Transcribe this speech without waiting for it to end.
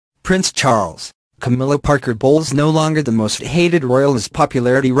Prince Charles, Camilla Parker Bowles no longer the most hated royal. As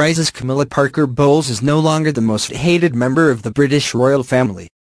popularity rises, Camilla Parker Bowles is no longer the most hated member of the British royal family.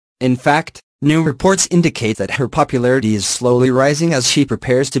 In fact, new reports indicate that her popularity is slowly rising as she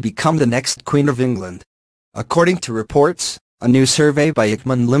prepares to become the next Queen of England. According to reports, a new survey by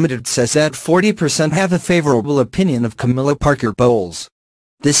Eijkman Limited says that 40% have a favorable opinion of Camilla Parker Bowles.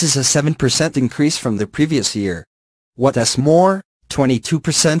 This is a 7% increase from the previous year. What's more,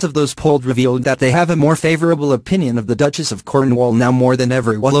 22% of those polled revealed that they have a more favorable opinion of the Duchess of Cornwall now more than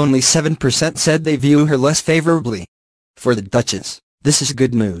ever, while only 7% said they view her less favorably. For the Duchess, this is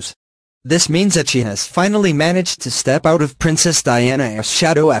good news. This means that she has finally managed to step out of Princess Diana's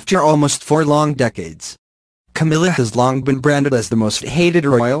shadow after almost 4 long decades. Camilla has long been branded as the most hated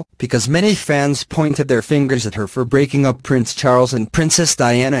royal because many fans pointed their fingers at her for breaking up Prince Charles and Princess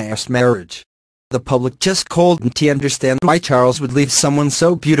Diana's marriage. The public just couldn't understand why Charles would leave someone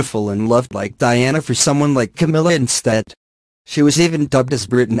so beautiful and loved like Diana for someone like Camilla instead. She was even dubbed as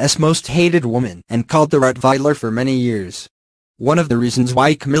Britain's most hated woman and called the Rottweiler for many years. One of the reasons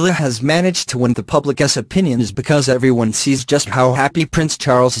why Camilla has managed to win the public's opinion is because everyone sees just how happy Prince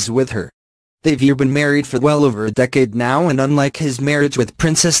Charles is with her. They've been married for well over a decade now, and unlike his marriage with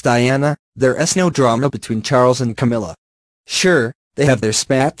Princess Diana, there's no drama between Charles and Camilla. Sure, they have their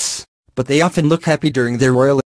spats, but they often look happy during their royal